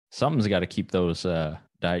Something's got to keep those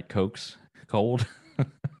Diet Cokes cold.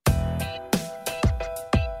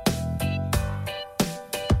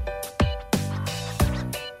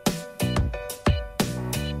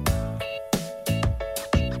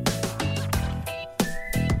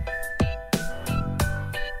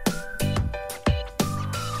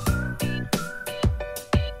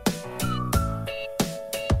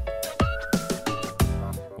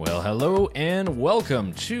 Well, hello and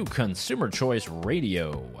welcome to Consumer Choice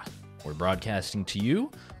Radio. We're broadcasting to you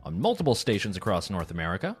on multiple stations across North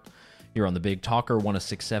America. You're on the Big Talker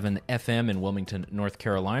 106.7 FM in Wilmington, North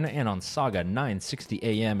Carolina, and on Saga 960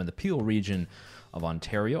 AM in the Peel region of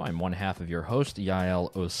Ontario. I'm one half of your host,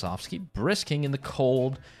 Yael Osofsky, brisking in the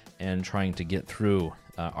cold and trying to get through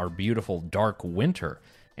our beautiful dark winter.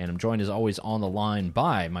 And I'm joined as always on the line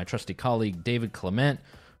by my trusty colleague, David Clement,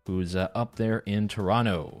 who's up there in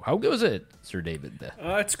Toronto. How goes it, Sir David?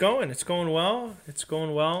 It's going well.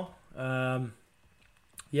 No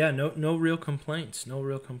real complaints.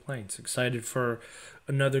 Excited for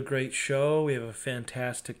another great show. We have a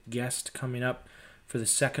fantastic guest coming up for the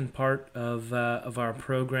second part of our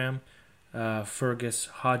program, Fergus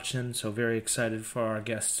Hodgson. So very excited for our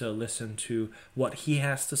guest to listen to what he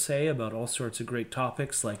has to say about all sorts of great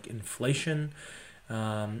topics like inflation,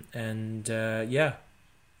 looking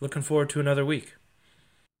forward to another week.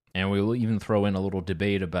 And we will even throw in a little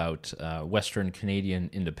debate about Western Canadian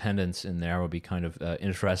independence in there. Will be kind of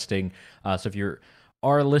interesting. So if you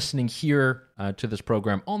are listening here to this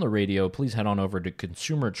program on the radio, please head on over to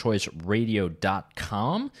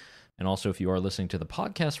consumerchoiceradio.com. And also if you are listening to the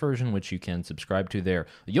podcast version, which you can subscribe to there,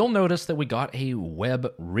 you'll notice that we got a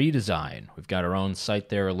web redesign. We've got our own site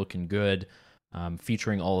there looking good,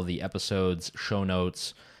 featuring all of the episodes, show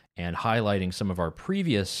notes, and highlighting some of our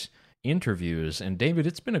previous interviews. And David,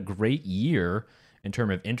 it's been a great year in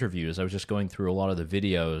terms of interviews. I was just going through a lot of the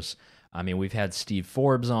videos. I mean, we've had Steve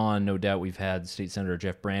Forbes on, no doubt. We've had State Senator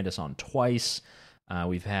Jeff Brandes on twice.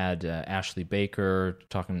 We've had Ashley Baker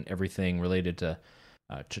talking everything related to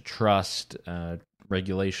trust,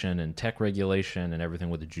 regulation, and tech regulation, and everything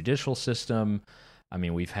with the judicial system. I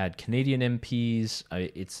mean, we've had Canadian MPs.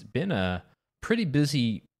 It's been a pretty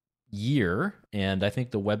busy year, and I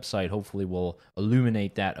think the website hopefully will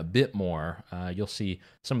illuminate that a bit more. You'll see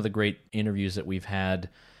some of the great interviews that we've had.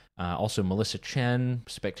 Also, Melissa Chen,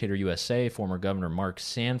 Spectator USA, former Governor Mark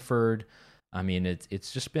Sanford. I mean,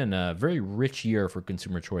 it's just been a very rich year for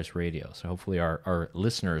Consumer Choice Radio, so hopefully our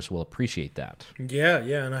listeners will appreciate that. Yeah,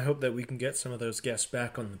 and I hope that we can get some of those guests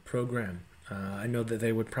back on the program. I know that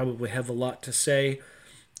they would probably have a lot to say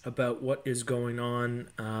about what is going on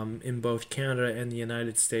in both Canada and the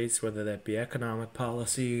United States, whether that be economic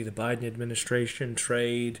policy, the Biden administration,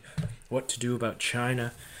 trade, what to do about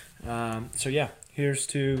China. Here's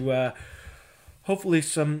to hopefully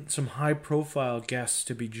some high-profile guests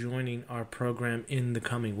to be joining our program in the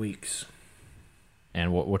coming weeks.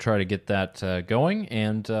 And we'll try to get that going,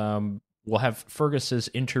 and we'll have Fergus's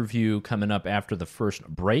interview coming up after the first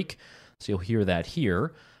break, so you'll hear that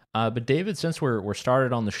here. But David, since we're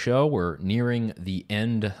started on the show, we're nearing the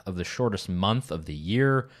end of the shortest month of the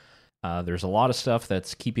year. There's a lot of stuff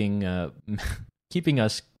that's keeping us,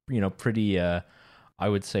 pretty, I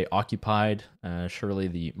would say, occupied. Surely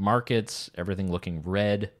the markets, everything looking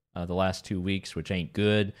red the last 2 weeks, which ain't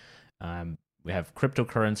good. We have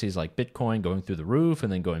cryptocurrencies like Bitcoin going through the roof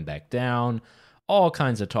and then going back down. All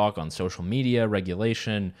kinds of talk on social media,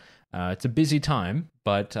 regulation. It's a busy time,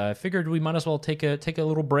 but I figured we might as well take a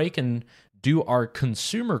little break and do our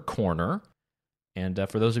Consumer Corner. And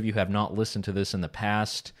for those of you who have not listened to this in the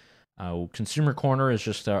past, Consumer Corner is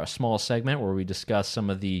just a small segment where we discuss some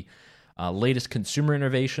of the latest consumer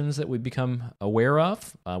innovations that we've become aware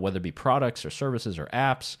of, whether it be products or services or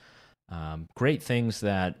apps. Great things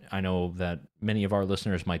that I know that many of our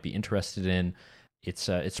listeners might be interested in.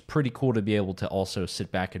 It's pretty cool to be able to also sit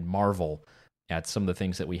back and marvel at some of the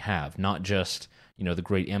things that we have, not just the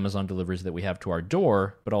great Amazon deliveries that we have to our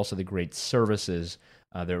door, but also the great services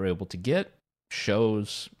that we're able to get,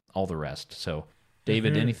 shows, all the rest. So,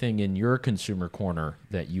 David, anything in your Consumer Corner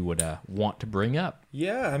that you would want to bring up?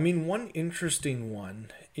 Yeah, I mean, one interesting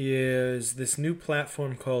one is this new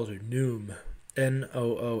platform called Noom,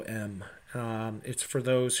 Noom. It's for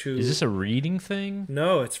those who... Is this a reading thing?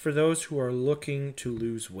 No, it's for those who are looking to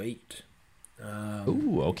lose weight.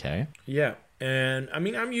 Ooh, okay. Yeah. And I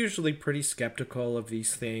mean, I'm usually pretty skeptical of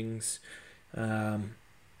these things. I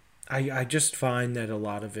just find that a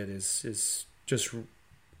lot of it is just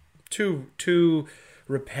too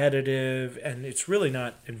repetitive, and it's really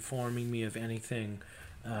not informing me of anything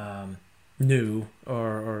new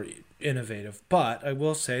or innovative. But I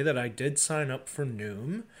will say that I did sign up for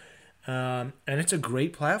Noom, and it's a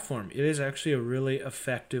great platform. It is actually a really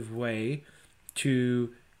effective way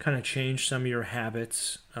to kind of change some of your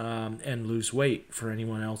habits and lose weight for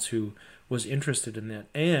anyone else who was interested in that.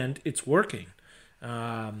 And it's working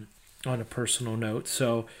on a personal note.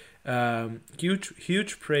 So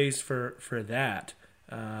huge praise for that.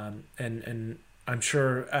 And I'm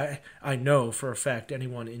sure I know for a fact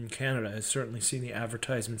anyone in Canada has certainly seen the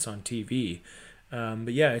advertisements on TV.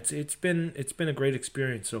 But yeah, it's been a great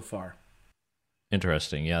experience so far.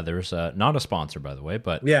 Interesting. Yeah, there's not a sponsor, by the way,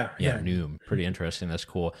 but Yeah, yeah, yeah. Noom. Pretty interesting. That's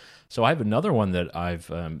cool. So I have another one that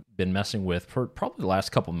I've been messing with for probably the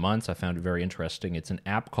last couple of months. I found it very interesting. It's an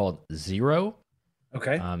app called Zero.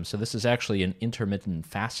 Okay. So this is actually an intermittent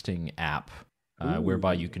fasting app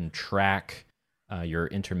whereby you Ooh. can track your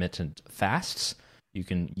intermittent fasts. You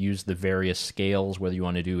can use the various scales, whether you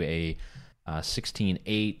want to do a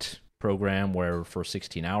 16-8 program where for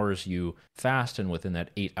 16 hours you fast and within that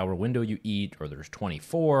 8-hour window you eat, or there's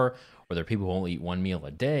 24, or there are people who only eat one meal a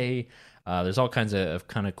day. There's all kinds of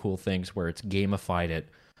kind of cool things where it's gamified it.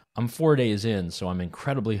 I'm 4 days in, so I'm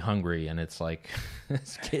incredibly hungry, and it's like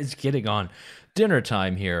it's getting on dinner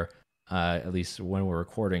time here, at least when we're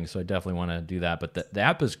recording. So I definitely want to do that. But the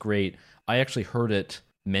app is great. I actually heard it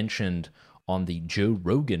mentioned on the Joe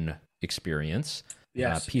Rogan Experience.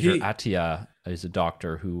 Yes. Peter Attia is a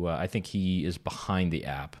doctor who I think he is behind the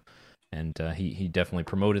app, and he definitely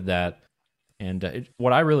promoted that. And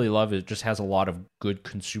what I really love is it just has a lot of good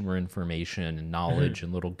consumer information and knowledge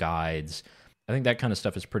and little guides. I think that kind of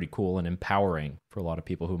stuff is pretty cool and empowering for a lot of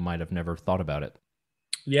people who might have never thought about it.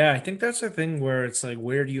 Yeah, I think that's the thing where it's like,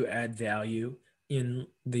 where do you add value in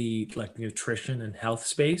the like nutrition and health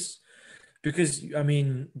space? Because I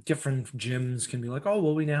mean, different gyms can be like, oh,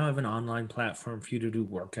 well, we now have an online platform for you to do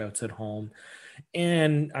workouts at home.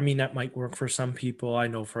 And I mean, that might work for some people. I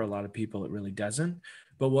know for a lot of people it really doesn't.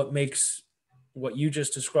 But what makes what you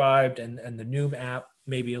just described and the Noom app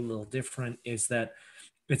maybe a little different is that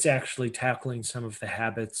it's actually tackling some of the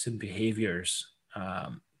habits and behaviors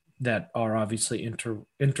that are obviously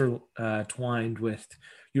intertwined with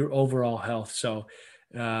your overall health. So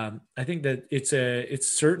I think that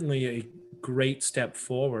it's certainly a great step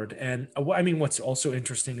forward. And I mean, what's also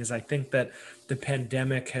interesting is I think that the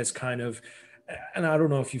pandemic has kind of, and I don't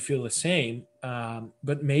know if you feel the same,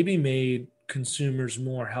 but maybe made consumers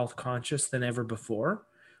more health conscious than ever before,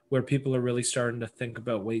 where people are really starting to think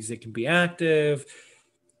about ways they can be active,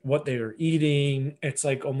 what they are eating. It's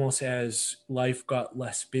like almost as life got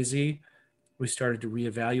less busy, we started to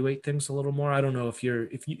reevaluate things a little more. I don't know if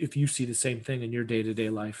you see the same thing in your day to day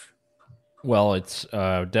life. Well, it's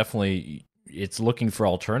definitely it's looking for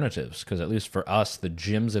alternatives because at least for us, the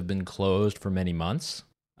gyms have been closed for many months.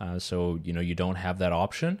 So you don't have that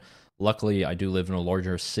option. Luckily, I do live in a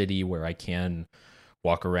larger city where I can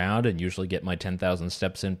walk around and usually get my 10,000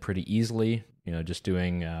 steps in pretty easily. Just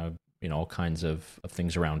doing all kinds of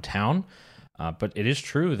things around town. But it is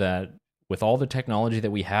true that with all the technology that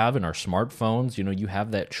we have in our smartphones, you have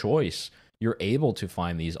that choice. You're able to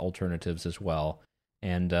find these alternatives as well.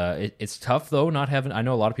 And it's tough though not having. I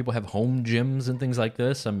know a lot of people have home gyms and things like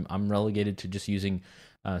this. I'm relegated to just using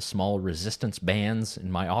small resistance bands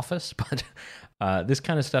in my office, but this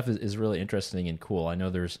kind of stuff is really interesting and cool. I know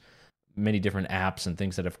there's many different apps and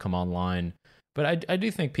things that have come online, but I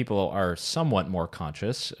do think people are somewhat more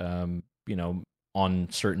conscious, on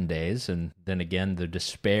certain days. And then again, the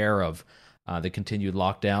despair of the continued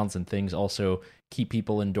lockdowns and things also keep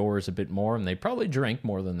people indoors a bit more, and they probably drink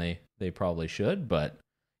more than they probably should. But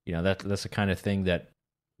that's the kind of thing that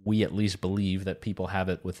we at least believe that people have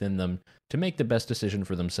it within them to make the best decision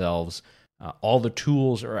for themselves. All the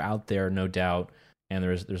tools are out there, no doubt, and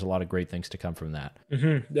there's a lot of great things to come from that.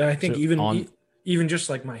 I think So on even just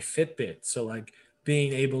like my Fitbit, so like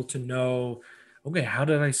being able to know, okay, how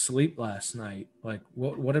did I sleep last night? Like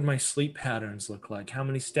what did my sleep patterns look like? How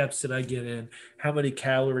many steps did I get in? How many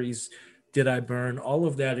calories did I burn? All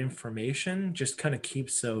of that information just kind of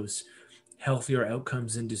keeps those healthier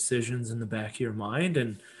outcomes and decisions in the back of your mind,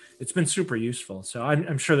 and it's been super useful. So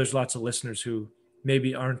I'm sure there's lots of listeners who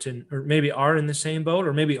maybe aren't in, or maybe are in the same boat,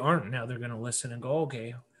 or maybe aren't. Now they're going to listen and go,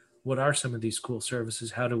 okay, what are some of these cool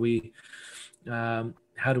services? How do we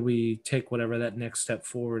take whatever that next step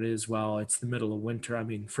forward is while it's the middle of winter? I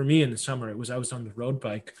mean, for me in the summer, I was on the road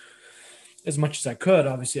bike as much as I could.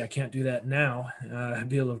 Obviously, I can't do that now. It'd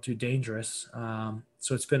be a little too dangerous.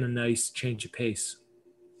 So it's been a nice change of pace.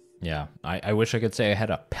 Yeah, I wish I could say I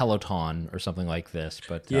had a Peloton or something like this,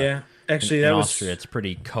 but Yeah, actually, in that Austria, was. it's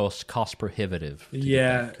pretty cost prohibitive to get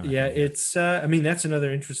Yeah, that kind of yeah. thing here. It's. I mean, that's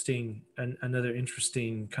another interesting kind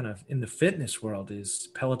of in the fitness world is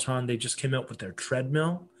Peloton. They just came out with their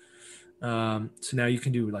treadmill. So now you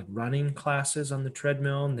can do like running classes on the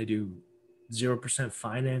treadmill, and they do 0%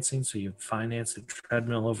 financing. So you finance the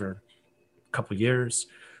treadmill over a couple years.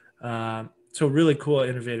 So really cool,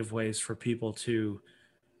 innovative ways for people to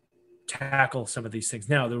tackle some of these things.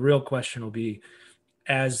 Now, the real question will be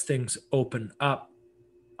as things open up,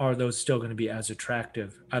 are those still going to be as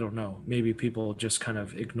attractive? I don't know. Maybe people just kind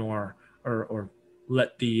of ignore or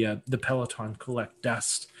let the Peloton collect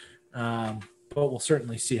dust. But we'll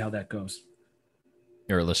certainly see how that goes.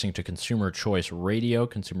 You're listening to Consumer Choice Radio,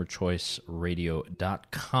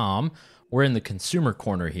 consumerchoiceradio.com. We're in the consumer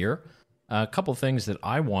corner here. A couple things that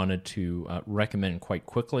I wanted to recommend quite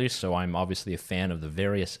quickly. So I'm obviously a fan of the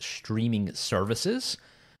various streaming services.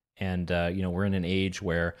 And, we're in an age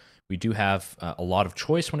where we do have a lot of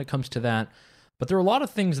choice when it comes to that. But there are a lot of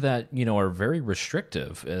things that, are very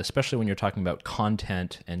restrictive, especially when you're talking about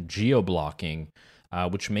content and geo-blocking,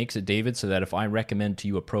 which makes it, David, so that if I recommend to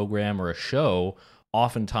you a program or a show,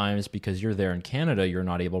 oftentimes because you're there in Canada, you're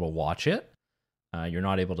not able to watch it. You're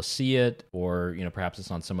not able to see it, or perhaps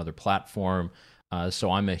it's on some other platform.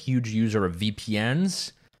 So I'm a huge user of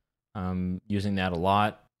VPNs, using that a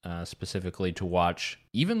lot, specifically to watch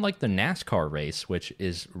even like the NASCAR race, which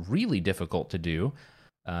is really difficult to do.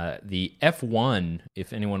 The F1,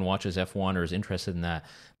 if anyone watches F1 or is interested in that,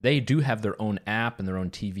 they do have their own app and their own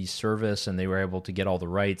TV service, and they were able to get all the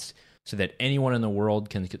rights so that anyone in the world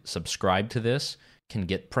can subscribe to this, can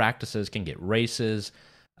get practices, can get races.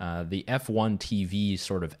 The F1 TV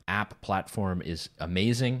sort of app platform is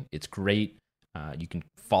amazing. It's great. You can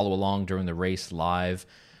follow along during the race live.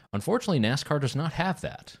 Unfortunately, NASCAR does not have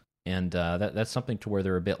that. And that's something to where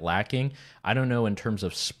they're a bit lacking. I don't know in terms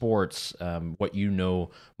of sports what you know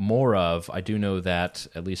more of. I do know that,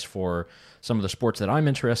 at least for some of the sports that I'm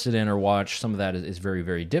interested in or watch, some of that is very,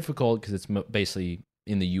 very difficult because it's basically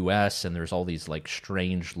in the U.S. and there's all these like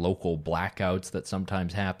strange local blackouts that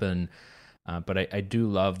sometimes happen. But I do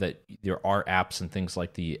love that there are apps and things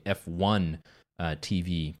like the F1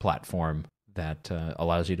 TV platform that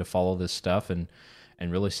allows you to follow this stuff and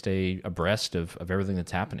really stay abreast of everything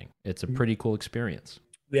that's happening. It's a pretty cool experience.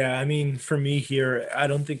 Yeah, I mean, for me here, I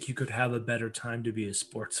don't think you could have a better time to be a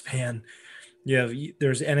sports fan.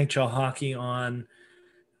 There's NHL hockey on.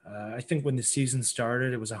 I think when the season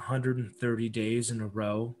started, it was 130 days in a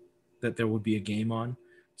row that there would be a game on.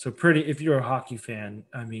 So pretty, if you're a hockey fan,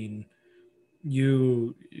 I mean,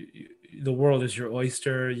 you the world is your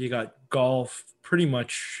oyster. You got golf pretty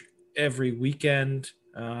much every weekend.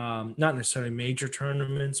 Not necessarily major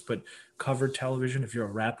tournaments, but covered television. If you're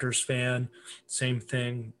a Raptors fan, same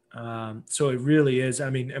thing. So it really is.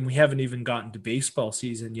 I mean, and we haven't even gotten to baseball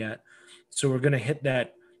season yet. So we're going to hit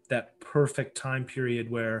that perfect time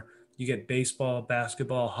period where you get baseball,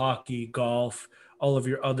 basketball, hockey, golf, all of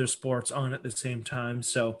your other sports on at the same time.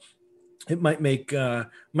 So it might make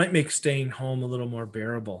staying home a little more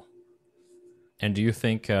bearable. And do you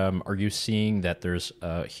think, are you seeing that there's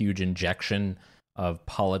a huge injection of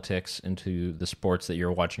politics into the sports that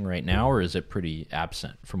you're watching right now, or is it pretty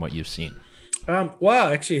absent from what you've seen?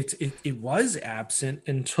 Well, actually, it was absent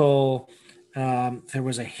until there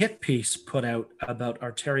was a hit piece put out about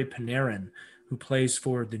Arturi Panarin, who plays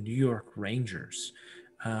for the New York Rangers.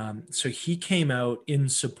 So he came out in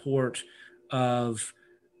support of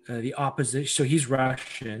the opposition. So he's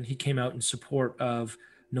Russian. He came out in support of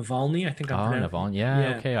Navalny. I think I'm pronouncing. Navalny.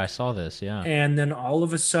 Yeah, okay, I saw this. Yeah. And then all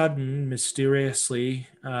of a sudden, mysteriously,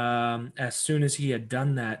 as soon as he had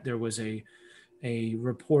done that, there was a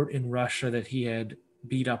report in Russia that he had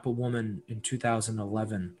beat up a woman in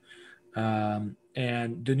 2011.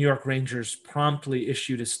 And the New York Rangers promptly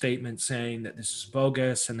issued a statement saying that this is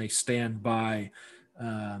bogus, and they stand by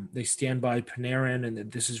Panarin, and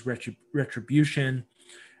that this is retribution.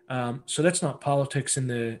 So that's not politics in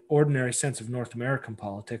the ordinary sense of North American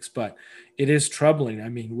politics, but it is troubling. I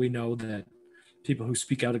mean, we know that people who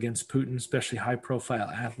speak out against Putin, especially high-profile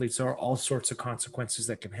athletes, there are all sorts of consequences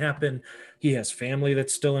that can happen. He has family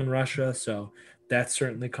that's still in Russia, so that's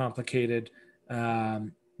certainly complicated.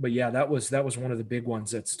 But yeah, that was one of the big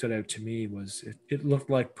ones that stood out to me. Was it looked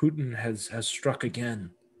like Putin has struck again.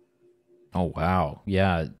 Oh wow,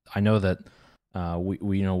 yeah, I know that. We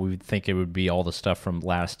would think it would be all the stuff from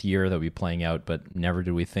last year that would be playing out, but never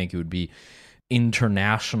did we think it would be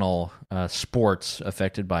international sports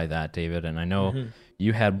affected by that, David. And I know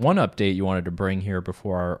you had one update you wanted to bring here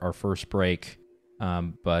before our first break,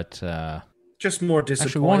 but Just more Actually,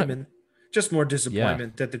 we want disappointment. Just more yeah.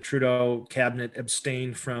 disappointment that the Trudeau cabinet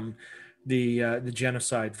abstained from the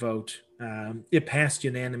genocide vote. It passed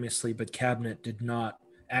unanimously, but cabinet did not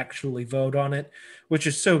actually vote on it, which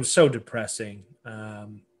is so depressing. I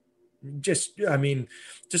mean,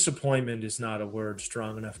 disappointment is not a word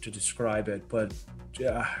strong enough to describe it, but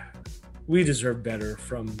uh, we deserve better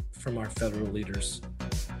from our federal leaders.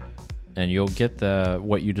 And you'll get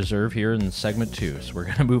what you deserve here in segment 2. So we're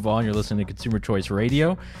going to move on. You're listening to Consumer Choice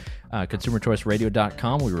Radio,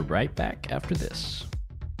 consumerchoiceradio.com. We'll be right back after this.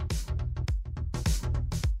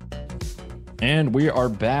 And we are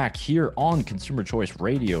back here on Consumer Choice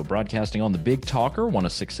Radio, broadcasting on the Big Talker,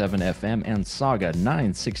 106.7 FM, and Saga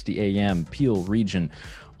 960 AM, Peel Region,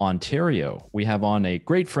 Ontario. We have on a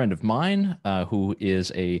great friend of mine who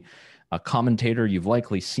is a commentator you've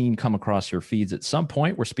likely seen come across your feeds at some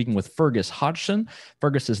point. We're speaking with Fergus Hodgson.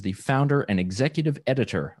 Fergus is the founder and executive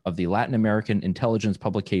editor of the Latin American intelligence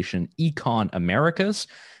publication Econ Americas.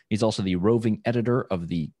 He's also the roving editor of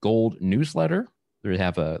the Gold newsletter. They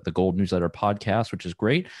have the Gold Newsletter podcast, which is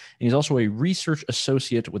great. And he's also a research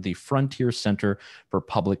associate with the Frontier Center for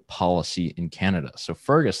Public Policy in Canada. So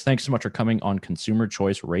Fergus, thanks so much for coming on Consumer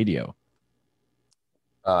Choice Radio.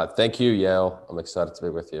 Thank you, Yale. I'm excited to be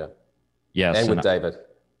with you. Yes. And with David.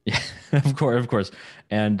 Yeah, of course.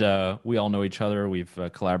 And we all know each other. We've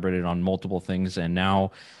collaborated on multiple things. And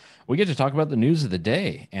now we get to talk about the news of the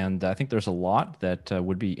day. And I think there's a lot that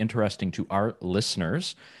would be interesting to our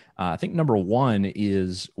listeners. I think number one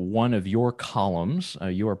is one of your columns.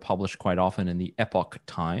 You are published quite often in the Epoch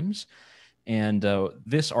Times. And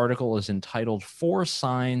this article is entitled 4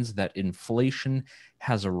 Signs That Inflation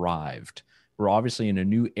Has Arrived. We're obviously in a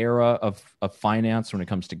new era of finance when it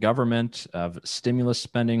comes to government, of stimulus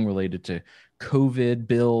spending related to COVID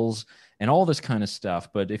bills and all this kind of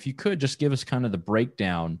stuff. But if you could just give us kind of the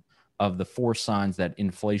breakdown of the 4 signs that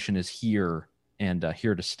inflation is here and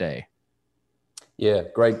here to stay. Yeah,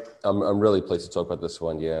 great. I'm really pleased to talk about this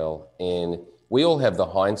one, Yale. And we all have the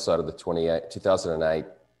hindsight of the 2008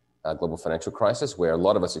 global financial crisis, where a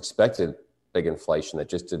lot of us expected big inflation that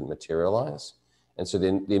just didn't materialize. And so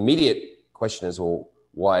then the immediate question is, well,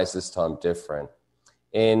 why is this time different?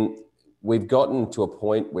 And we've gotten to a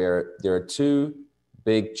point where there are 2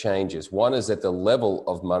 big changes. One is that the level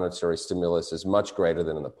of monetary stimulus is much greater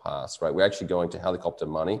than in the past, right? We're actually going to helicopter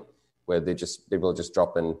money, where people are just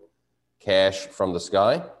dropping cash from the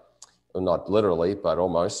sky, well, not literally, but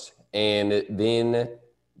almost. And then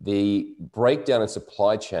the breakdown in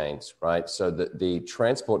supply chains, right? So the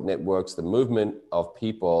transport networks, the movement of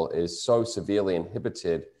people is so severely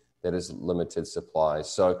inhibited that is limited supplies.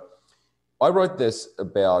 So I wrote this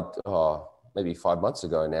about maybe 5 months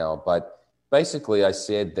ago now, but basically I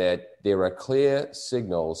said that there are clear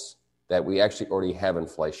signals that we actually already have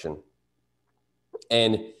inflation.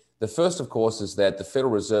 And the first, of course, is that the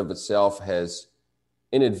Federal Reserve itself has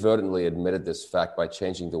inadvertently admitted this fact by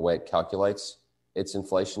changing the way it calculates its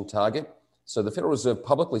inflation target. So the Federal Reserve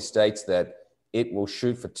publicly states that it will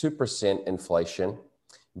shoot for 2% inflation,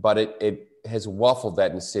 but it has waffled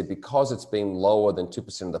that and said because it's been lower than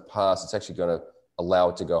 2% in the past, it's actually going to allow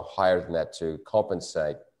it to go higher than that to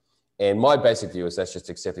compensate. And my basic view is that's just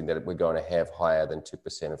accepting that we're going to have higher than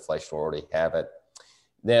 2% inflation, we already have it.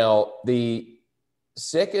 Now, the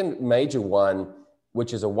second major one,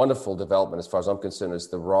 which is a wonderful development as far as I'm concerned, is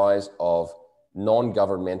the rise of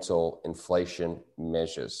non-governmental inflation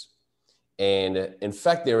measures. And in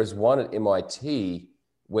fact, there is one at MIT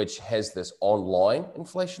which has this online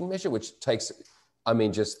inflation measure, which takes,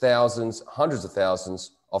 just thousands, hundreds of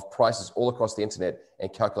thousands of prices all across the internet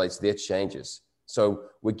and calculates their changes. So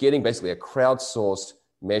we're getting basically a crowdsourced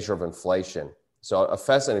measure of inflation. So a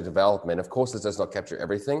fascinating development. Of course, this does not capture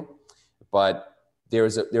everything, but there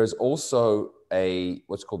is also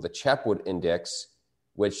what's called the Chapwood Index,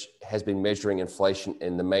 which has been measuring inflation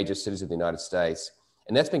in the major cities of the United States.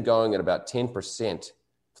 And that's been going at about 10%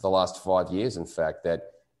 for the last 5 years, in fact.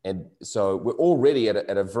 And so we're already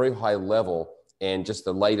at a very high level, and just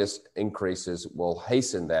the latest increases will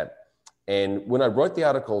hasten that. And when I wrote the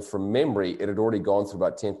article from memory, it had already gone through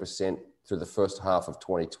about 10% through the first half of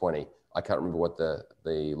 2020. I can't remember what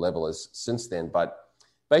the level is since then, but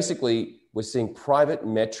basically we're seeing private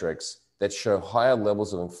metrics that show higher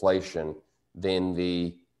levels of inflation than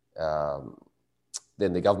the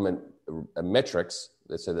government metrics.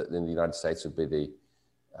 So that in the United States would be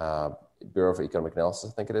the Bureau for Economic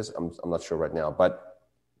Analysis, I think it is. I'm not sure right now, but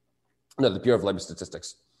no, the Bureau of Labor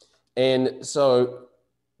Statistics. And so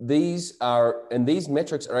these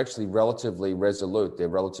metrics are actually relatively resolute. They're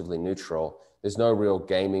relatively neutral. There's no real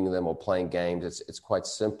gaming them or playing games. It's quite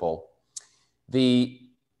simple. The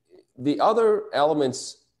the other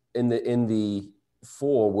elements in the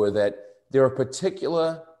four were that there are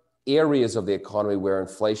particular areas of the economy where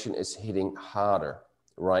inflation is hitting harder,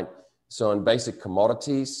 right? So in basic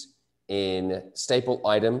commodities, in staple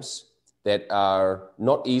items that are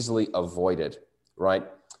not easily avoided, right?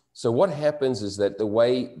 So what happens is that the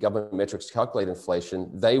way government metrics calculate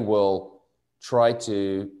inflation, they will try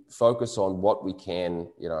to focus on what we can,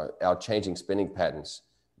 our changing spending patterns.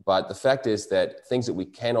 But the fact is that things that we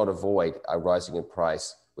cannot avoid are rising in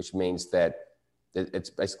price, which means that it's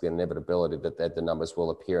basically an inevitability that the numbers will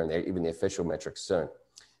appear in even the official metrics soon.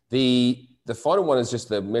 The final one is just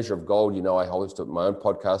the measure of gold. I hosted my own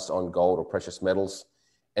podcast on gold or precious metals.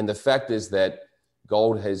 And the fact is that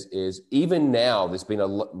gold is even now, there's been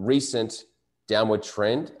a recent downward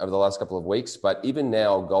trend over the last couple of weeks, but even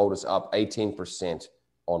now gold is up 18%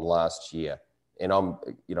 on last year. And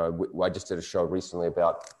I just did a show recently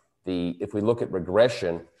about if we look at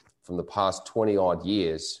regression from the past 20 odd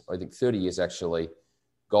years, I think 30 years actually,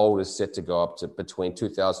 gold is set to go up to between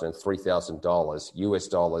 $2,000 and $3,000 US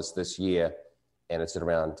dollars this year. And it's at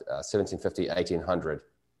around 1750, 1800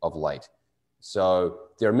 of late. So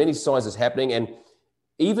there are many signs it's happening. And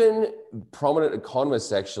even prominent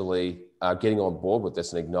economists actually are getting on board with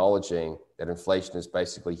this and acknowledging that inflation is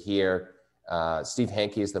basically here. Steve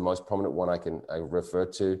Hanke is the most prominent one I refer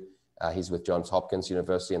to. He's with Johns Hopkins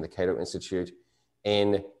University and the Cato Institute.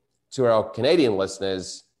 And to our Canadian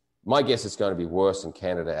listeners, my guess is going to be worse in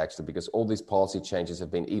Canada, actually, because all these policy changes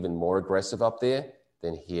have been even more aggressive up there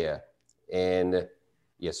than here. And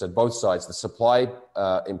so both sides, the supply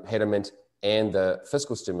impediment and the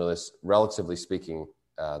fiscal stimulus, relatively speaking,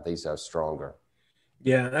 these are stronger.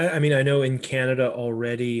 Yeah, I mean, I know in Canada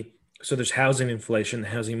already, so there's housing inflation. The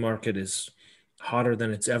housing market is hotter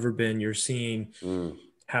than it's ever been. You're seeing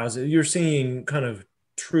you're seeing kind of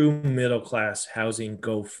true middle class housing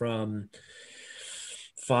go from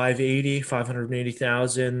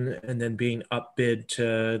 580,000 and then being upbid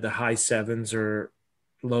to the high sevens or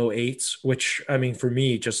low eights, which I mean, for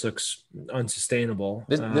me, just looks unsustainable.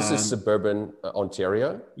 This is suburban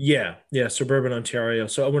Ontario? Yeah, suburban Ontario.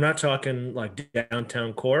 So we're not talking like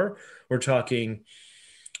downtown core. We're talking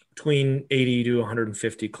between 80 to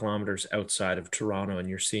 150 kilometers outside of Toronto. And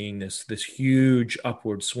you're seeing this huge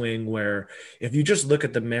upward swing where if you just look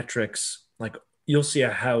at the metrics, like you'll see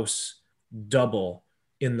a house double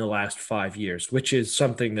in the last 5 years, which is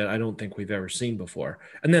something that I don't think we've ever seen before.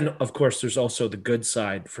 And then, of course, there's also the good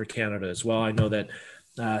side for Canada as well. I know that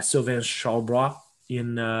Sylvain Charlebois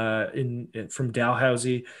from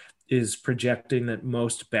Dalhousie is projecting that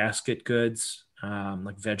most basket goods,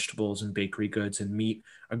 like vegetables and bakery goods and meat,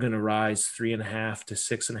 are going to rise 3.5% to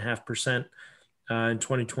 6.5% in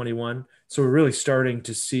 2021. So we're really starting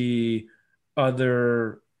to see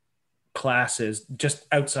other classes just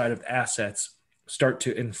outside of assets start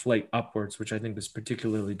to inflate upwards, which I think is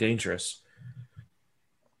particularly dangerous.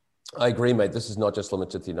 I agree, mate. This is not just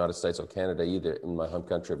limited to the United States or Canada either. In my home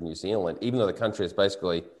country of New Zealand, even though the country is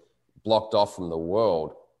basically blocked off from the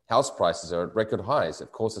world, house prices are at record highs.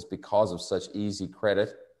 Of course, it's because of such easy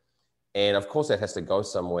credit. And of course, that has to go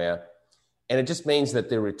somewhere. And it just means that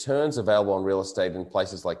the returns available on real estate in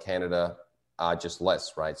places like Canada are just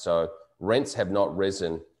less, right? So rents have not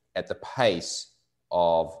risen at the pace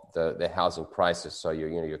of the housing prices. So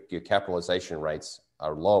your capitalization rates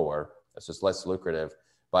are lower. It's just less lucrative.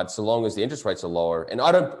 But so long as the interest rates are lower, and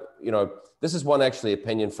this is one actually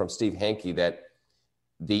opinion from Steve Hanke that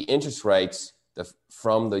the interest rates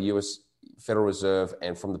from the U.S. Federal Reserve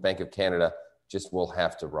and from the Bank of Canada just will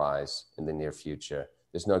have to rise in the near future.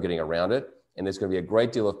 There's no getting around it. And there's going to be a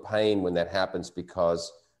great deal of pain when that happens because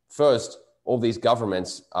first, all these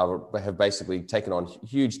governments have basically taken on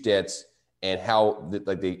huge debts, and how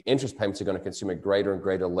the interest payments are going to consume a greater and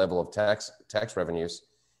greater level of tax revenues.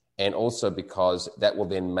 And also because that will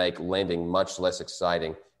then make lending much less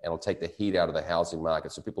exciting and will take the heat out of the housing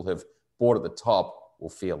market. So people who have bought at the top will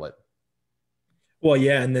feel it. Well,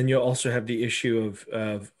 yeah, and then you'll also have the issue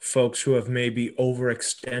of folks who have maybe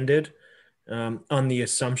overextended on the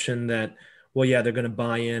assumption that, well, yeah, they're going to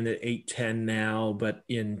buy in at 810 now, but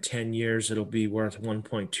in 10 years it'll be worth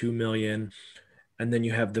 1.2 million. And then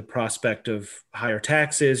you have the prospect of higher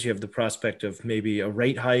taxes. You have the prospect of maybe a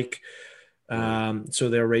rate hike. So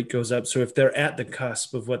their rate goes up. So if they're at the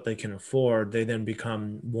cusp of what they can afford, they then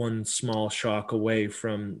become one small shock away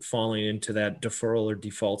from falling into that deferral or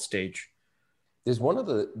default stage. There's one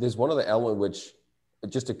other element which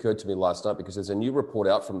just occurred to me last night because there's a new report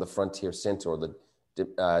out from the Frontier Center, or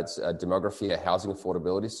it's a demography, a housing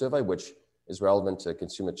affordability survey, which is relevant to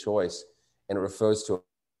consumer choice, and it refers to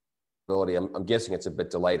I'm guessing it's a bit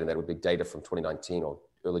delayed, and that would be data from 2019 or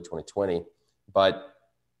early 2020. But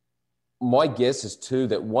my guess is too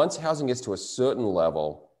that once housing gets to a certain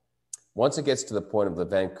level, once it gets to the point of the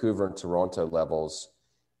Vancouver and Toronto levels,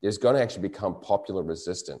 there's going to actually become popular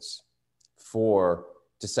resistance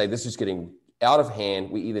to say this is getting out of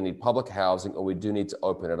hand. We either need public housing or we do need to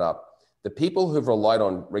open it up. The people who've relied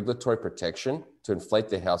on regulatory protection to inflate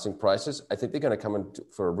their housing prices, I think they're going to come in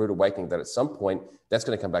for a rude awakening that at some point that's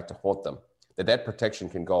going to come back to haunt them, that protection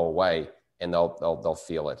can go away and they'll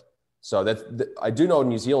feel it. So I do know in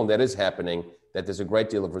New Zealand that is happening, that there's a great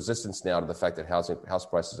deal of resistance now to the fact that house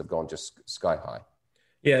prices have gone just sky high.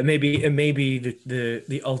 Yeah, it may be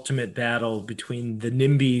the ultimate battle between the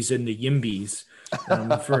NIMBYs and the YIMBYs.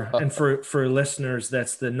 For listeners,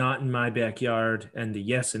 that's the not in my backyard and the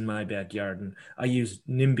yes in my backyard. And I use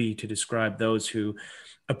NIMBY to describe those who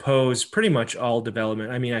oppose pretty much all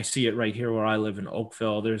development. I mean, I see it right here where I live in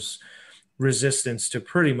Oakville. There's resistance to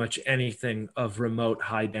pretty much anything of remote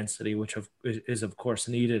high density, which is of course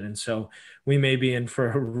needed. And so we may be in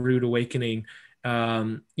for a rude awakening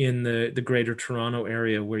in the greater Toronto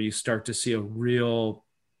area, where you start to see a real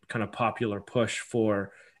kind of popular push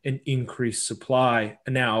for an increased supply.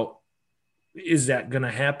 Now, is that going to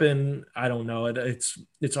happen? I don't know.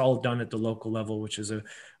 It's all done at the local level, which is a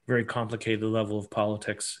very complicated level of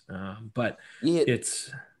politics. But yeah,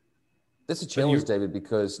 that's a challenge, David,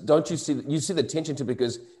 because don't you see the tension too?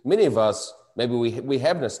 Because many of us, maybe we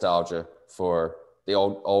have nostalgia for the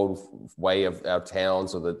old way of our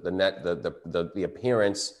towns or the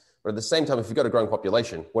appearance, but at the same time, if you've got a growing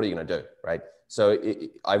population, what are you going to do, right? So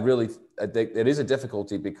I think it is a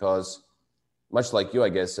difficulty because, much like you, I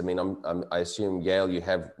guess. I mean, I assume Yale, you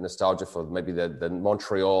have nostalgia for maybe the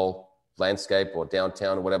Montreal landscape or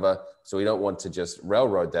downtown or whatever. So we don't want to just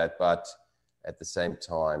railroad that, but at the same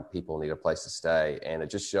time, people need a place to stay, and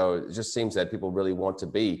it just seems that people really want to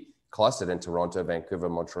be clustered in Toronto, Vancouver,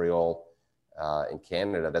 Montreal, in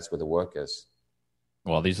Canada. That's where the work is.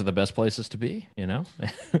 Well, these are the best places to be, you know.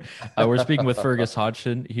 We're speaking with Fergus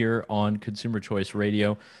Hodgson here on Consumer Choice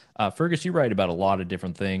Radio. Fergus, you write about a lot of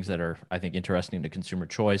different things that are, I think, interesting to consumer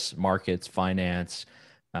choice, markets, finance.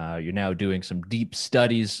 You're now doing some deep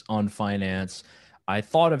studies on finance. I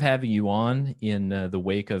thought of having you on in the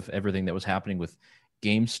wake of everything that was happening with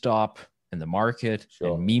GameStop and the market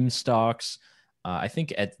and meme stocks. I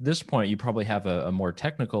think at this point, you probably have a more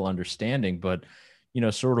technical understanding, but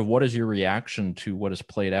sort of what is your reaction to what has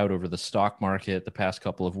played out over the stock market the past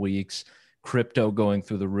couple of weeks, crypto going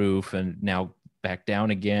through the roof and now back down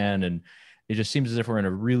again? And it just seems as if we're in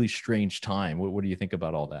a really strange time. What do you think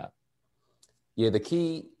about all that? Yeah, the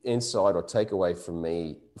key insight or takeaway from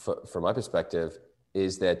me, from my perspective,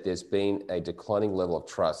 is that there's been a declining level of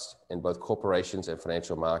trust in both corporations and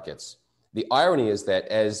financial markets. The irony is that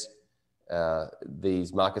as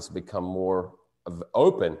these markets become more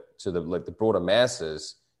open to the broader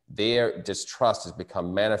masses, their distrust has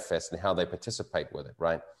become manifest in how they participate with it,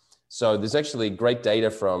 right? So there's actually great data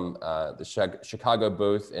from the Chicago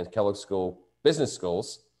Booth and Kellogg School business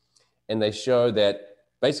schools, and they show that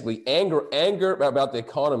basically anger about the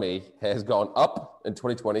economy has gone up in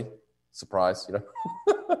 2020. Surprise,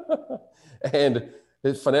 and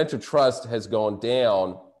the financial trust has gone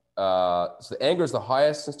down. So the anger is the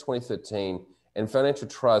highest since 2013, and financial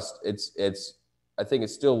trust, I think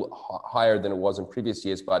it's still higher than it was in previous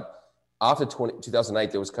years, but after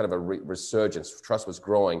 2008, there was kind of a resurgence. Trust was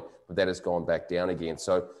growing, but that has gone back down again.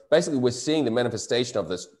 So basically, we're seeing the manifestation of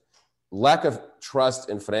this lack of trust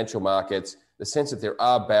in financial markets, the sense that there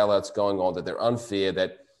are bailouts going on, that they're unfair,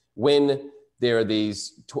 that when there are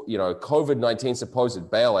these, COVID-19 supposed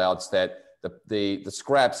bailouts, that the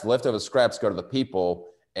scraps, leftover scraps, go to the people,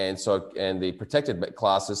 and the protected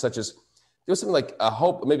classes, such as there was something like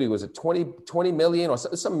maybe it was a 20 million or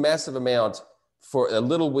some massive amount for a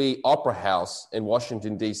little wee opera house in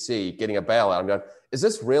Washington, D.C. getting a bailout. I'm going, is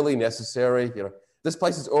this really necessary? This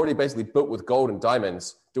place is already basically built with gold and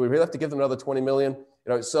diamonds. Do we really have to give them another 20 million?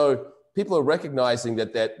 So people are recognizing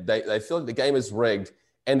that they feel like the game is rigged,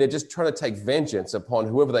 and they're just trying to take vengeance upon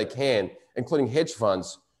whoever they can, including hedge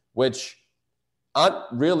funds, which aren't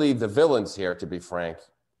really the villains here, to be frank.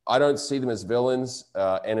 I don't see them as villains.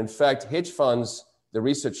 And in fact, hedge funds, the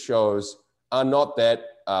research shows, are not that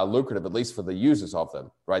lucrative, at least for the users of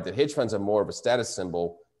them, right? That hedge funds are more of a status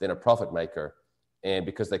symbol than a profit maker. And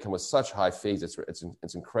because they come with such high fees,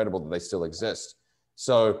 it's incredible that they still exist.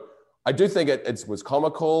 So I do think it was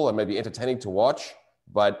comical and maybe entertaining to watch,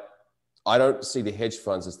 but I don't see the hedge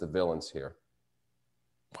funds as the villains here.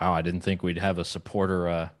 Wow, I didn't think we'd have a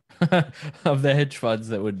supporter of the hedge funds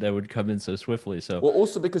that would come in so swiftly. So, well,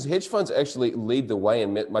 also because hedge funds actually lead the way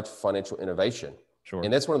in much financial innovation. Sure.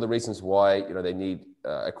 And that's one of the reasons why, they need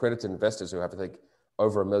accredited investors who have, I think,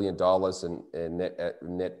 over $1 million in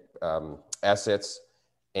net assets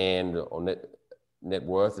or net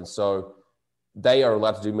worth. And so they are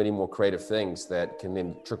allowed to do many more creative things that can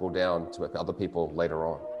then trickle down to other people later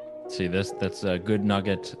on. See this? That's a good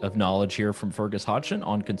nugget of knowledge here from Fergus Hodgson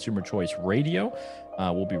on Consumer Choice Radio.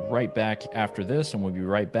 We'll be right back after this, and we'll be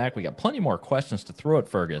right back. We got plenty more questions to throw at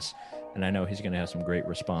Fergus, and I know he's going to have some great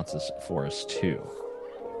responses for us too.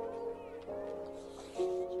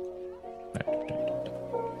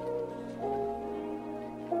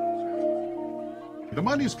 The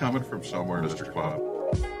money's coming from somewhere, Mr. Cloud.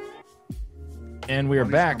 And we are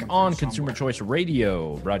back on Consumer Choice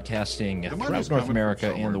Radio, broadcasting throughout North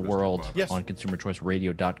America and the world on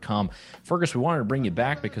consumerchoiceradio.com. Fergus, we wanted to bring you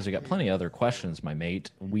back because we got plenty of other questions, my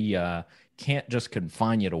mate. We can't just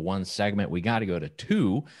confine you to one segment. We got to go to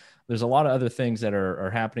two. There's a lot of other things that are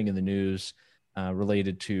happening in the news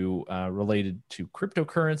related to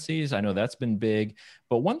cryptocurrencies. I know that's been big.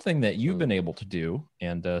 But one thing that you've been able to do,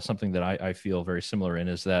 and something that I feel very similar in,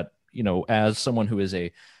 is that, as someone who is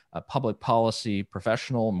a public policy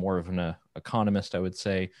professional, more of an economist, I would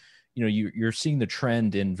say, you're seeing the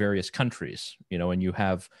trend in various countries, and you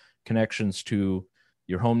have connections to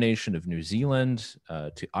your home nation of New Zealand,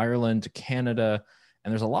 to Ireland, to Canada.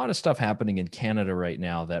 And there's a lot of stuff happening in Canada right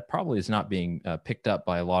now that probably is not being picked up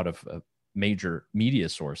by a lot of major media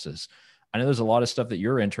sources. I know there's a lot of stuff that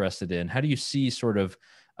you're interested in. How do you see sort of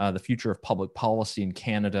the future of public policy in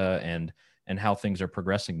Canada and how things are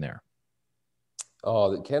progressing there?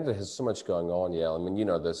 Oh, Canada has so much going on, yeah. I mean, you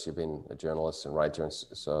know this, you've been a journalist and writer, and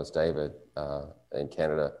so has David in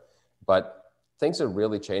Canada. But things are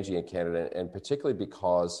really changing in Canada, and particularly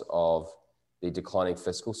because of the declining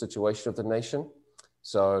fiscal situation of the nation.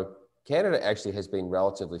 So Canada actually has been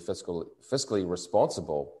relatively fiscally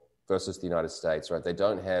responsible versus the United States, right? They've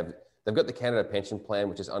got the Canada Pension Plan,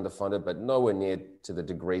 which is underfunded, but nowhere near to the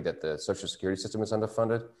degree that the Social Security system is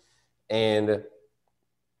underfunded. And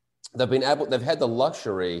they've had the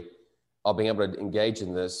luxury of being able to engage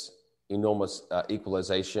in this enormous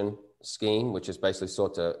equalization scheme, which is basically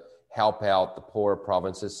sought to help out the poorer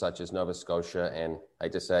provinces such as Nova Scotia and, I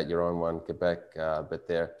hate to say it, your own one, Quebec, a bit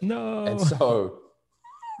there. No. And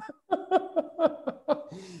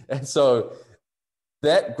so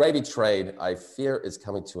that gravy trade, I fear, is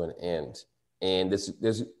coming to an end. And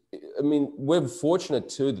we're fortunate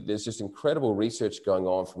too that there's just incredible research going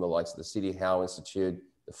on from the likes of the C.D. Howe Institute,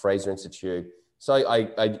 the Fraser Institute. So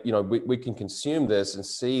we can consume this and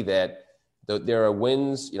see that there are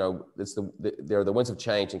winds, there are the winds of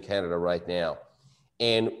change in Canada right now.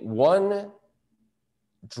 And one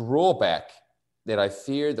drawback that I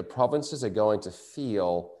fear the provinces are going to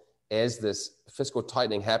feel as this fiscal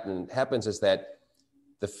tightening happens is that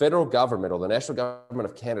the federal government or the national government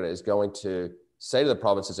of Canada is going to say to the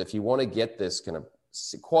provinces, if you want to get this kind of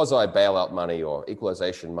quasi bailout money or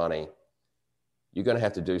equalization money, you're going to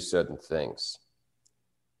have to do certain things.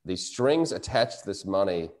 The strings attached to this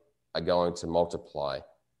money are going to multiply.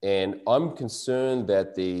 And I'm concerned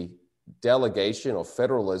that the delegation or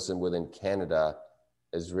federalism within Canada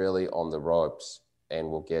is really on the ropes and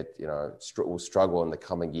will will struggle in the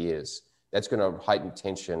coming years. That's going to heighten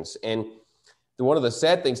tensions. And one of the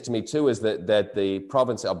sad things to me too is that the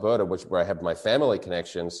province Alberta, where I have my family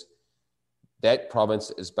connections, that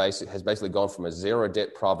province has basically gone from a zero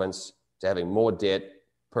debt province to having more debt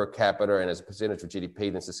per capita and as a percentage of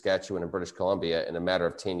GDP than Saskatchewan and British Columbia in a matter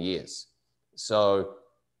of 10 years. So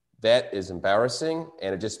that is embarrassing,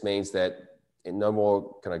 and it just means that no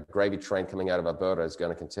more kind of gravy train coming out of Alberta is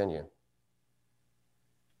going to continue.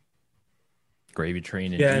 Gravy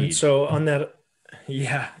train, indeed. Yeah, and so on that,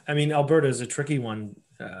 Alberta is a tricky one.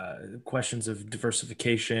 Questions of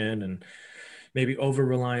diversification and maybe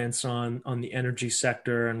over-reliance on the energy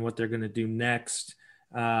sector and what they're going to do next.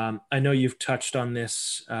 I know you've touched on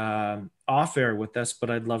this off air with us, but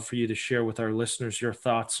I'd love for you to share with our listeners your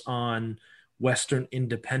thoughts on Western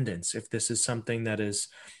independence, if this is something that is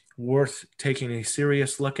worth taking a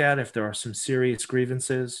serious look at, if there are some serious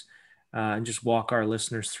grievances, and just walk our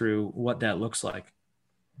listeners through what that looks like.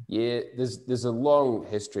 Yeah, there's a long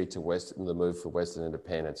history to the move for Western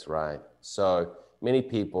independence, right? So many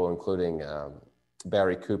people, including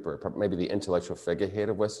Barry Cooper, maybe the intellectual figurehead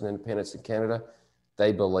of Western independence in Canada,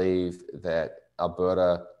 they believe that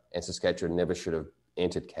Alberta and Saskatchewan never should have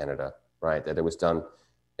entered Canada, right? That it was done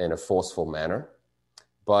in a forceful manner.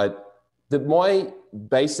 But my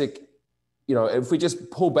basic, if we just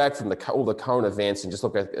pull back from all the current events and just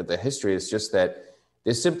look at the history, it's just that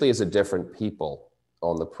there simply is a different people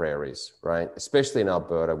on the prairies, right? Especially in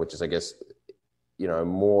Alberta, which is, I guess,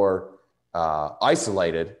 more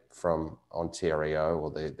isolated from Ontario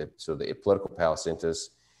or the sort of the political power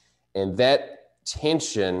centers. And that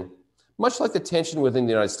tension, much like the tension within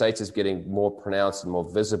the United States is getting more pronounced and more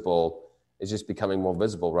visible, is just becoming more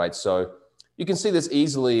visible, right? So you can see this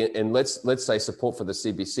easily in let's say support for the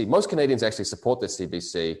CBC. Most Canadians actually support the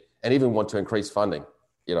CBC and even want to increase funding.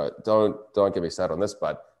 You know, don't get me started on this,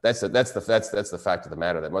 but that's the fact of the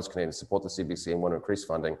matter, that most Canadians support the CBC and want to increase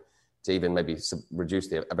funding to even maybe reduce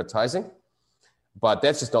their advertising. But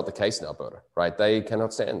that's just not the case in Alberta, right? They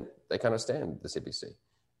cannot stand the CBC.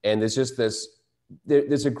 And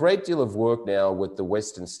there's a great deal of work now with the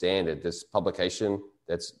Western Standard, this publication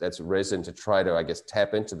that's risen to try to, I guess,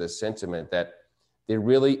 tap into this sentiment that there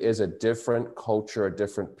really is a different culture, a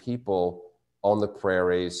different people on the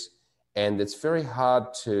prairies. And it's very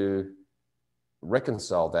hard to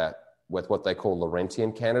reconcile that with what they call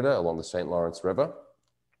Laurentian Canada along the St. Lawrence River.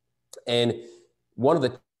 And one of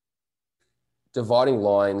the dividing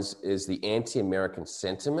lines is the anti-American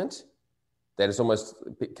sentiment that is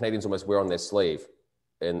Canadians almost wear on their sleeve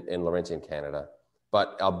in Laurentian Canada.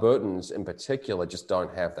 But Albertans in particular just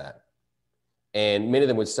don't have that. And many of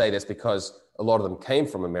them would say that's because a lot of them came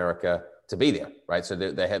from America to be there, right? So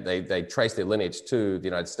they trace their lineage to the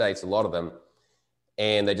United States, a lot of them,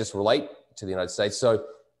 and they just relate to the United States. So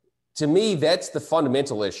to me, that's the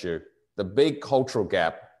fundamental issue, the big cultural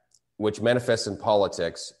gap, which manifests in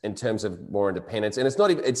politics in terms of more independence. And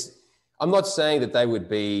I'm not saying that they would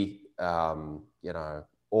be,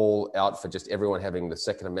 all out for just everyone having the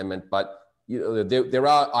Second Amendment, but there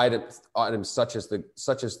are items such as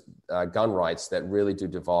gun rights that really do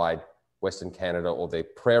divide Western Canada or the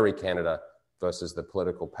Prairie Canada versus the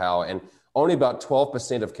political power. And only about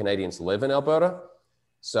 12% of Canadians live in Alberta.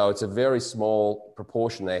 So it's a very small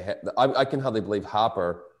proportion. I can hardly believe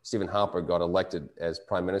Stephen Harper got elected as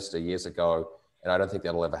Prime Minister years ago, and I don't think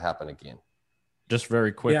that'll ever happen again. Just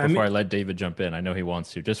very quick before I let David jump in, I know he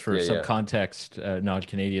wants to, just for some context,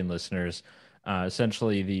 non-Canadian listeners,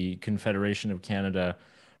 essentially the Confederation of Canada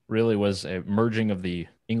really was a merging of the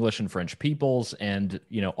English and French peoples, and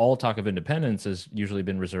all talk of independence has usually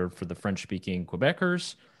been reserved for the French-speaking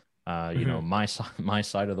Quebecers, my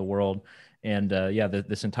side of the world, and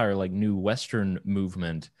this entire like new Western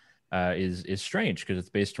movement is strange because it's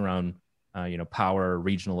based around power,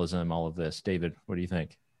 regionalism, all of this. David, what do you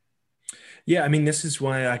think? Yeah, I mean, this is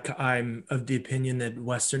why I'm of the opinion that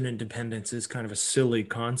Western independence is kind of a silly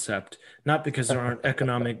concept, not because there aren't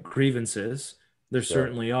economic grievances. There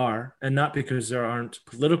certainly are, and not because there aren't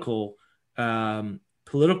political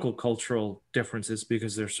cultural differences,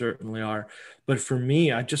 because there certainly are. But for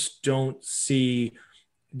me, I just don't see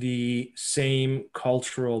the same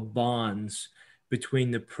cultural bonds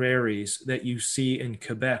between the prairies that you see in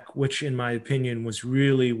Quebec, which in my opinion was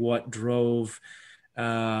really what drove,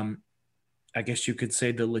 I guess you could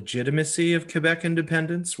say, the legitimacy of Quebec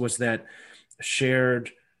independence, was that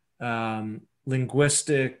shared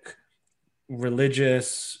linguistic,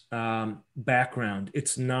 religious background.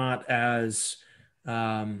 It's not as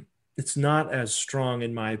strong,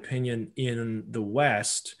 in my opinion, in the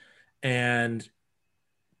West, and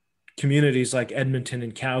communities like Edmonton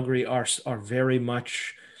and Calgary are very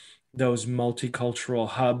much those multicultural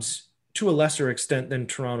hubs, to a lesser extent than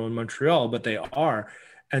Toronto and Montreal, but they are.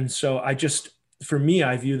 And so for me,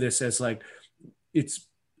 I view this as like it's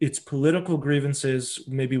political grievances,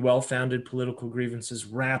 maybe well-founded political grievances,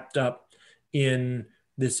 wrapped up in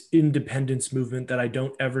this independence movement that I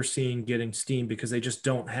don't ever see getting steam, because they just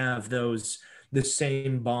don't have the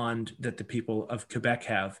same bond that the people of Quebec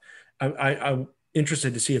have. I'm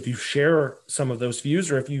interested to see if you share some of those views,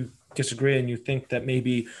 or if you disagree and you think that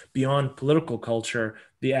maybe beyond political culture,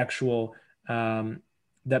 the actual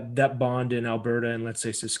that bond in Alberta and, let's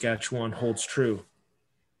say, Saskatchewan holds true.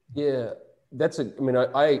 Yeah,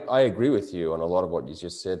 I agree with you on a lot of what you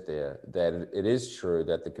just said there, that it is true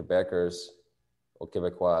that the Quebecers or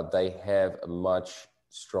Quebecois, they have a much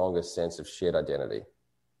stronger sense of shared identity.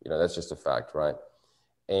 That's just a fact, right?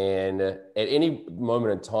 And at any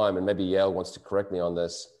moment in time, and maybe Yale wants to correct me on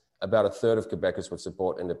this, about a third of Quebecers would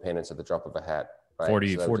support independence at the drop of a hat. Right?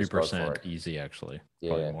 40% easy, actually.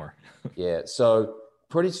 Yeah. Probably more. Yeah, so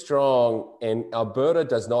pretty strong, and Alberta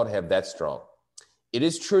does not have that strong. It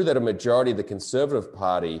is true that a majority of the Conservative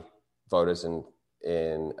Party voters in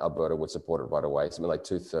Alberta would support it right away, something like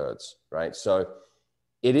 2/3, right? So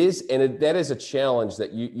it is, and that is a challenge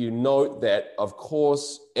that you note that, of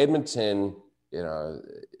course, Edmonton,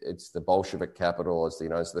 it's the Bolshevik capital, it's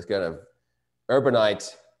the kind of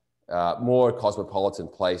urbanite, more cosmopolitan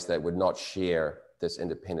place that would not share this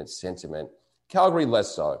independent sentiment. Calgary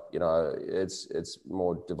less so, it's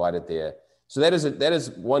more divided there. So that is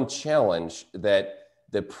one challenge, that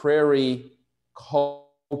the prairie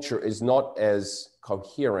culture is not as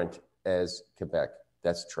coherent as Quebec.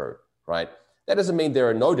 That's true, right? That doesn't mean there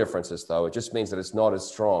are no differences, though. It just means that it's not as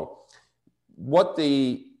strong.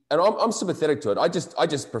 And I'm sympathetic to it. I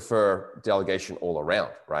just prefer delegation all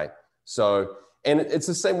around, right? So, and it's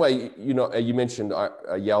the same way, you mentioned,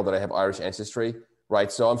 Yael, that I have Irish ancestry,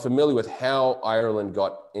 right? So I'm familiar with how Ireland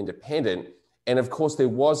got independent. And of course, there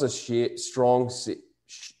was a strong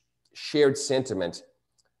shared sentiment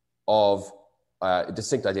of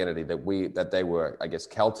distinct identity, that they were, I guess,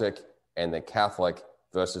 Celtic and then Catholic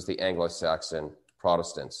versus the Anglo-Saxon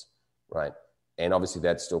Protestants, right? And obviously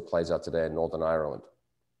that still plays out today in Northern Ireland.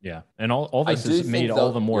 Yeah, and all this is made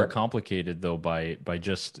all the more complicated, though, by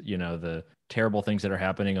just the terrible things that are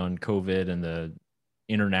happening on COVID and the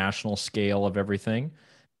international scale of everything,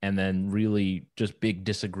 and then really just big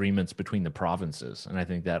disagreements between the provinces. And I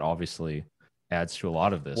think that obviously adds to a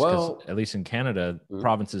lot of this, because at least in Canada,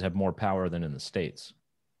 provinces have more power than in the States.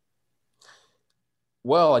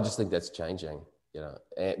 Well, I just think that's changing,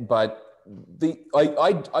 but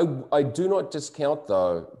I do not discount,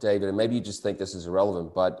 though, David, and maybe you just think this is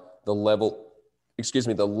irrelevant, but the level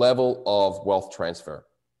of wealth transfer.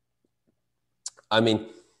 I mean,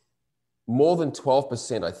 more than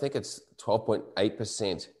 12%, I think it's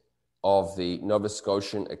 12.8% of the Nova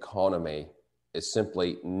Scotian economy is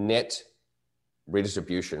simply net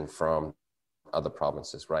redistribution from other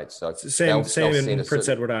provinces, right? So it's the same in Prince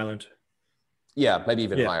Edward Island. Yeah, maybe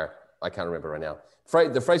even higher. I can't remember right now.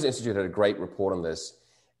 The Fraser Institute had a great report on this,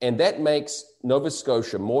 and that makes Nova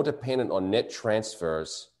Scotia more dependent on net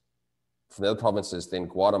transfers from the other provinces than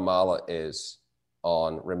Guatemala is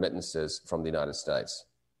on remittances from the United States.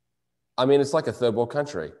 I mean, it's like a third world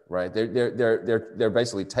country, right? They're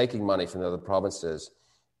basically taking money from the other provinces,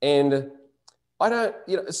 and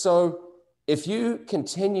so if you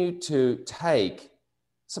continue to take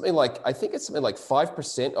something like, I think it's something like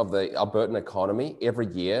 5% of the Albertan economy every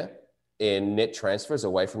year in net transfers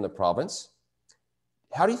away from the province,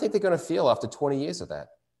 how do you think they're going to feel after 20 years of that,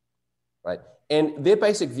 right? And their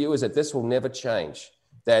basic view is that this will never change,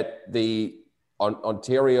 that the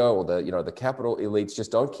Ontario or the capital elites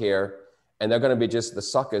just don't care, and they're going to be just the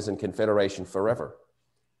suckers in Confederation forever.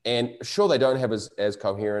 And sure, they don't have as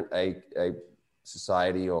coherent a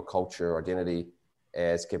society or culture or identity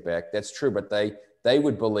as Quebec. That's true, but they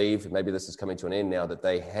would believe, maybe this is coming to an end now, that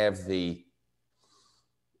they have the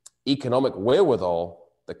economic wherewithal,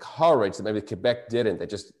 the courage that maybe Quebec didn't. They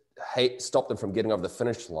just stopped them from getting over the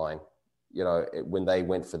finish line, when they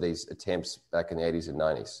went for these attempts back in the 80s and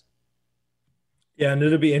 90s. Yeah, and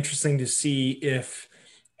it'll be interesting to see if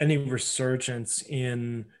any resurgence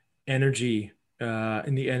in energy,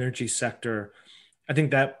 in the energy sector. I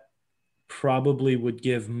think that probably would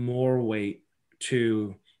give more weight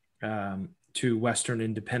to Western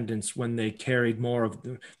independence when they carried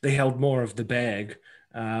they held more of the bag,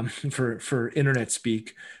 for internet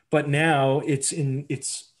speak. But now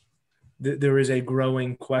there is a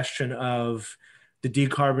growing question of the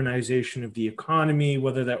decarbonization of the economy.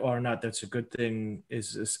 Whether that or not that's a good thing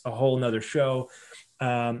is a whole nother show.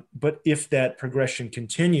 But if that progression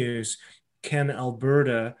continues, can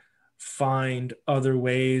Alberta find other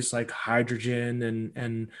ways like hydrogen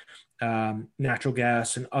and natural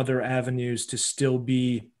gas and other avenues to still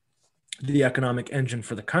be the economic engine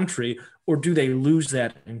for the country, or do they lose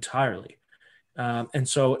that entirely? And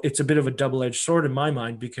so it's a bit of a double-edged sword in my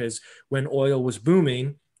mind, because when oil was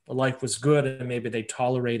booming, life was good, and maybe they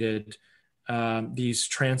tolerated these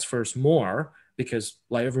transfers more because,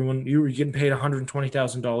 like everyone, you were getting paid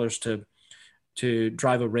 $120,000 to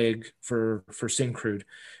drive a rig for Syncrude.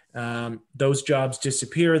 Those jobs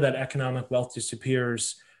disappear, that economic wealth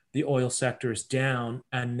disappears, the oil sector is down,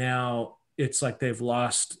 and now it's like they've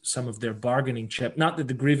lost some of their bargaining chip. Not that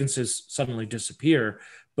the grievances suddenly disappear,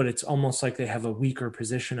 but it's almost like they have a weaker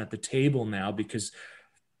position at the table now because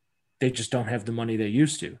they just don't have the money they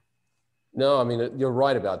used to. No, I mean, you're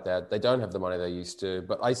right about that. They don't have the money they used to,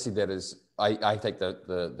 but I see that as, I take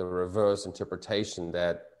the reverse interpretation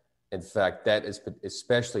that, in fact, that is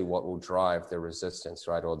especially what will drive the resistance,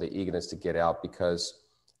 right, or the eagerness to get out, because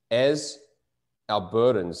as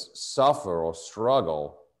Albertans suffer or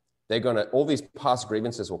struggle, all these past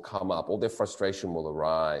grievances will come up, all their frustration will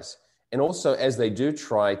arise. And also, as they do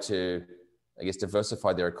try to, I guess,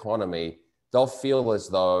 diversify their economy, they'll feel as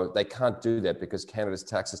though they can't do that because Canada's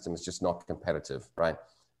tax system is just not competitive, right?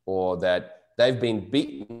 Or that they've been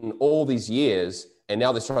beaten all these years and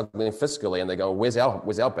now they're struggling fiscally and they go, where's our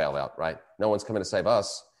bailout, right? No one's coming to save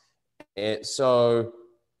us. And so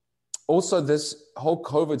also, this whole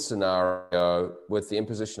COVID scenario with the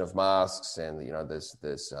imposition of masks and this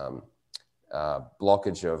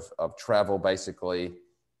blockage of travel basically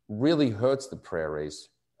really hurts the prairies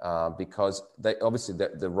because they obviously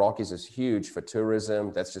the Rockies is huge for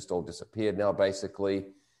tourism. That's just all disappeared now basically,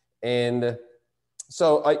 and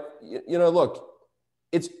so look,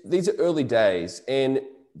 these are early days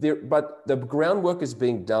but the groundwork is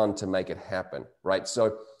being done to make it happen, right?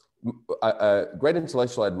 So. A great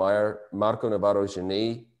intellectual I admire, Marco Navarro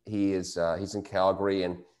Gini. He's in Calgary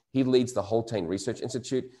and he leads the Haultain Research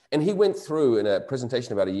Institute. And he went through in a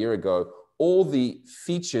presentation about a year ago all the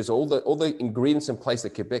features, all the ingredients in place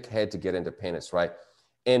that Quebec had to get independence, right?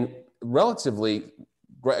 And relatively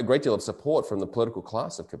a great deal of support from the political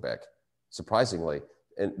class of Quebec, surprisingly.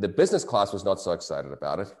 And the business class was not so excited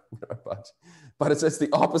about it, but it's the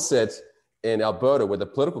opposite in Alberta, where the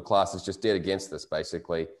political class is just dead against this,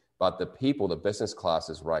 basically. But the business class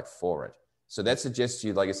is right for it. So that suggests to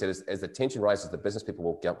you, like I said, as the tension rises, the business people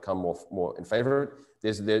will come more in favor of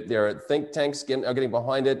it. There are think tanks getting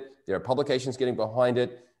behind it. There are publications getting behind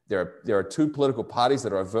it. There are two political parties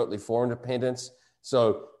that are overtly for independence.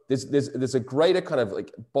 So there's a greater kind of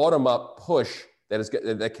like bottom-up push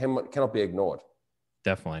that cannot be ignored.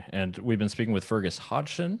 Definitely. And we've been speaking with Fergus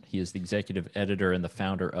Hodgson. He is the executive editor and the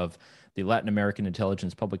founder of the Latin American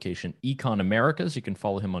intelligence publication Econ Americas. You can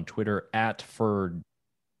follow him on Twitter at FERG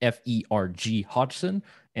Hodgson.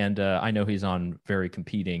 And I know he's on very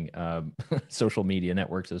competing social media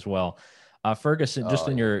networks as well. Fergus, just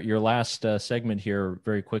in your last segment here,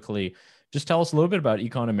 very quickly, just tell us a little bit about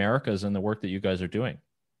Econ Americas and the work that you guys are doing.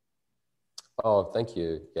 Oh, thank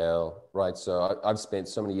you, Gail. Right. So I've spent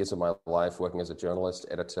so many years of my life working as a journalist,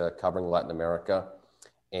 editor, covering Latin America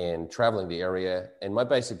and traveling the area. And my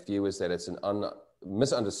basic view is that it's an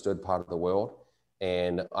misunderstood part of the world.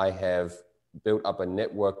 And I have built up a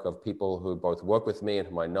network of people who both work with me and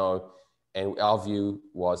whom I know. And our view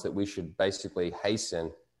was that we should basically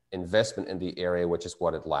hasten investment in the area, which is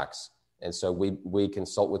what it lacks. And so we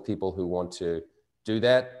consult with people who want to do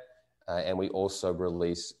that. And we also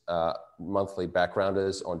release monthly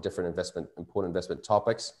backgrounders on different important investment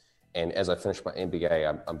topics. And as I finish my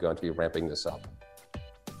MBA, I'm going to be ramping this up.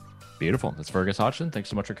 Beautiful. That's Fergus Hodgson. Thanks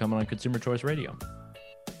so much for coming on Consumer Choice Radio.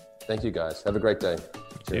 Thank you, guys. Have a great day.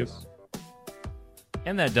 Cheers.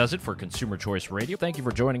 And that does it for Consumer Choice Radio. Thank you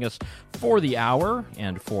for joining us for the hour,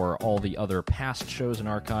 and for all the other past shows and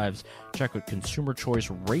archives, check out Consumer Choice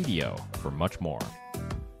Radio for much more.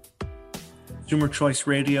 Consumer Choice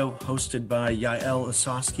Radio, hosted by Yael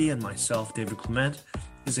Ossowski and myself, David Clement,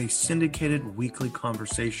 is a syndicated weekly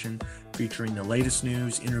conversation featuring the latest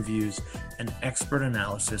news, interviews, and expert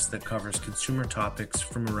analysis that covers consumer topics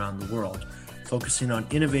from around the world, focusing on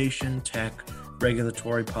innovation, tech,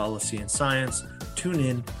 regulatory policy, and science. Tune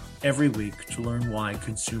in every week to learn why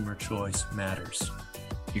consumer choice matters.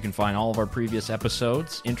 You can find all of our previous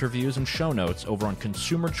episodes, interviews, and show notes over on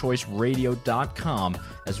consumerchoiceradio.com,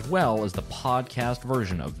 as well as the podcast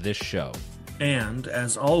version of this show. And,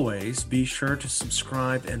 as always, be sure to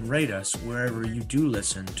subscribe and rate us wherever you do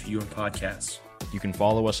listen to your podcasts. You can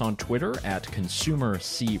follow us on Twitter at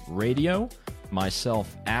ConsumerCRadio,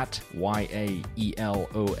 myself at YAELOSS,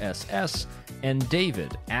 and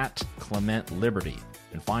David at Clement Liberty.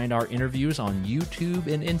 And find our interviews on YouTube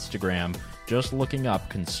and Instagram, just looking up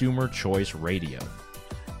Consumer Choice Radio.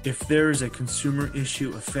 If there is a consumer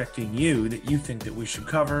issue affecting you that you think that we should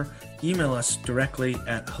cover, email us directly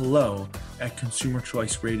at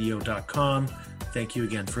hello@consumerchoiceradio.com. Thank you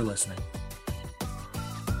again for listening.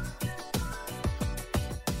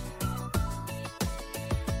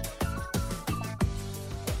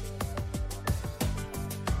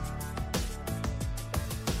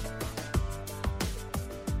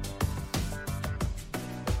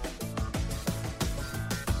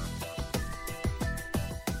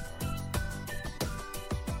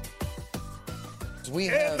 We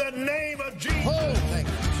have... In the name of Jesus. Oh, thank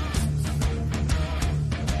you.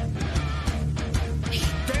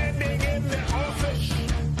 Standing in the office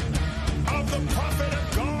of the prophet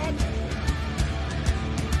of God,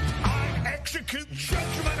 I execute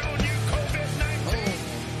judgment on you, COVID-19.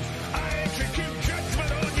 I execute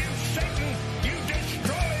judgment on you, Satan, you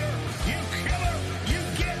destroyer, you killer. You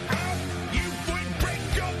get out. You would break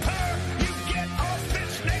your power. You get off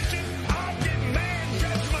this nation. I demand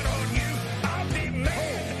judgment on you. I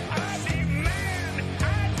demand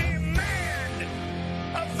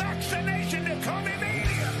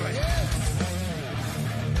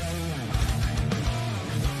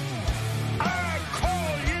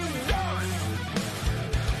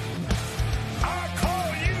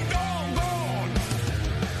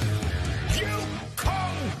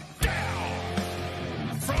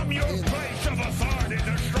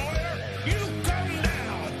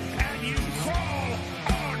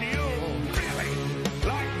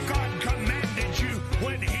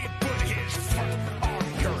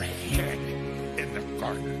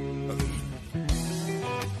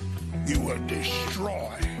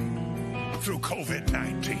destroy through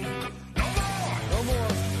COVID-19. No more! No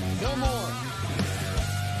more. No more.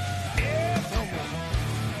 It No more.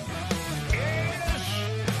 is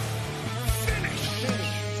finished.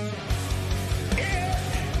 It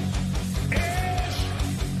is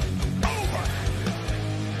over.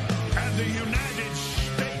 And the United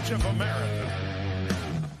States of America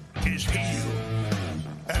is healed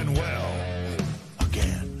and well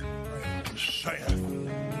again, saith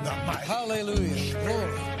the mighty. Hallelujah.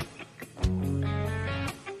 Glory.